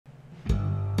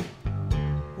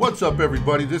What's up,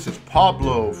 everybody? This is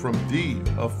Pablo from the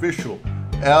official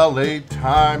LA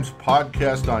Times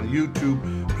podcast on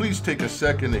YouTube. Please take a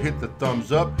second to hit the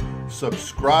thumbs up,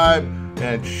 subscribe,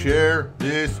 and share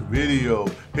this video.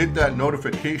 Hit that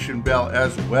notification bell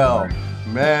as well.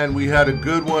 Man, we had a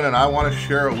good one and I want to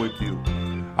share it with you.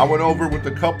 I went over with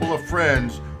a couple of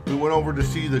friends. We went over to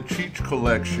see the Cheech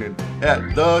collection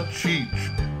at the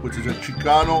Cheech, which is a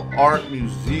Chicano art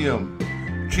museum.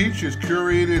 Cheech has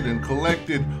curated and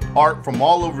collected art from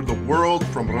all over the world,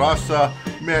 from Raza.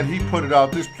 Man, he put it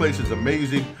out. This place is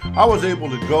amazing. I was able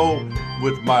to go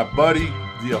with my buddy,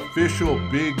 the official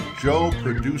Big Joe,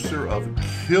 producer of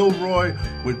Kilroy,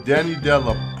 with Danny De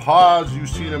La Paz. You've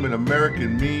seen him in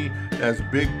American Me as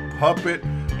Big Puppet,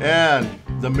 and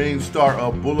the main star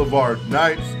of Blvd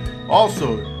Nights.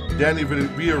 Also, Danny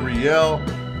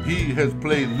Villarreal. He has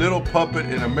played Little Puppet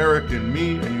in American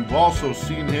Me, and you've also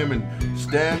seen him in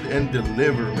Stand and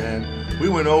Deliver, man. We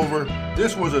went over.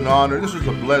 This was an honor. This was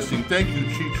a blessing. Thank you,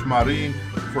 Cheech Marin,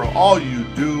 for all you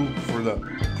do, for the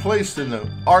place and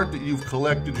the art that you've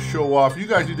collected to show off. You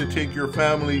guys need to take your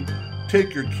family,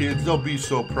 take your kids. They'll be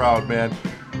so proud, man.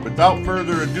 Without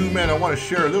further ado, man, I want to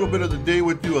share a little bit of the day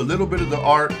with you, a little bit of the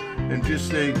art, and just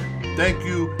say thank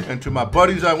you. And to my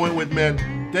buddies I went with,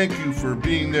 man, thank you for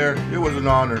being there. It was an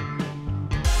honor.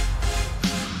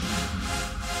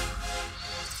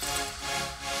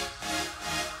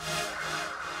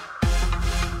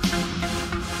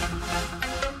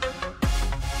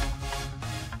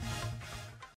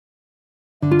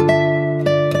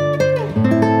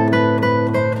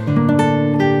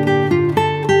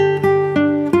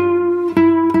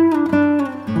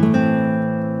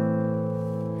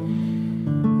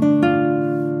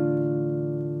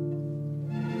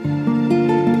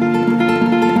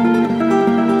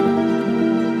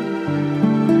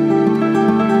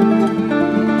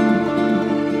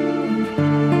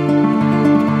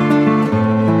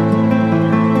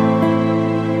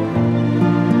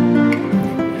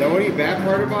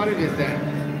 About it is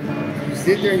that you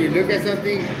sit there and you look at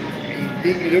something, and you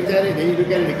think you looked at it, then you look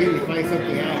at it again, you find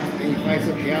something else, then you find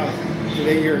something else. So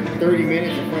then you're 30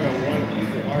 minutes in front of one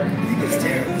piece of art. You can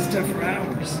stare at this stuff for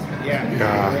hours.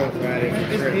 Yeah.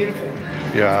 It's beautiful.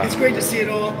 Yeah. It's great to see it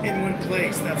all in one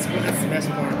place. That's the best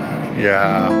part about it.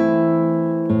 Yeah.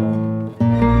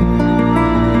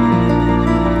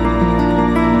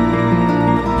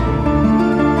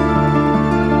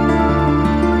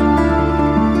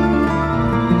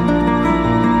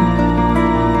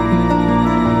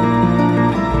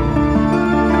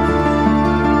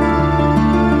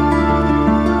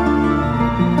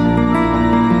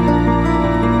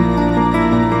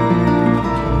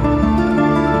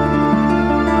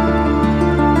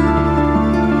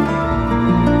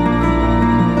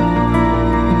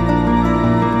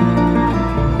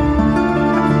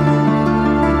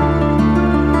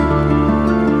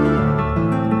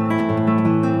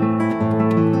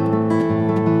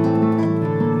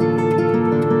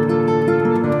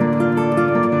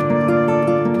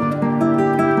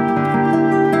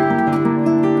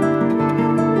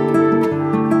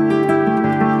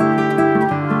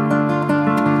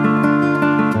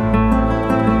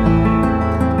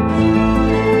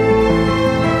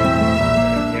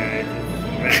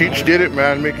 Cheech did it,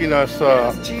 man, making us,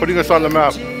 putting us on the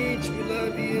map. Cheech, we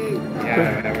love you.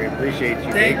 Yeah, man, we appreciate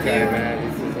you. Thank you.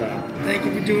 Man. This is, Thank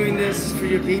you for doing this for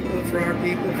your people, for our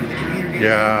people, for the community.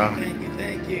 Yeah. Thank you.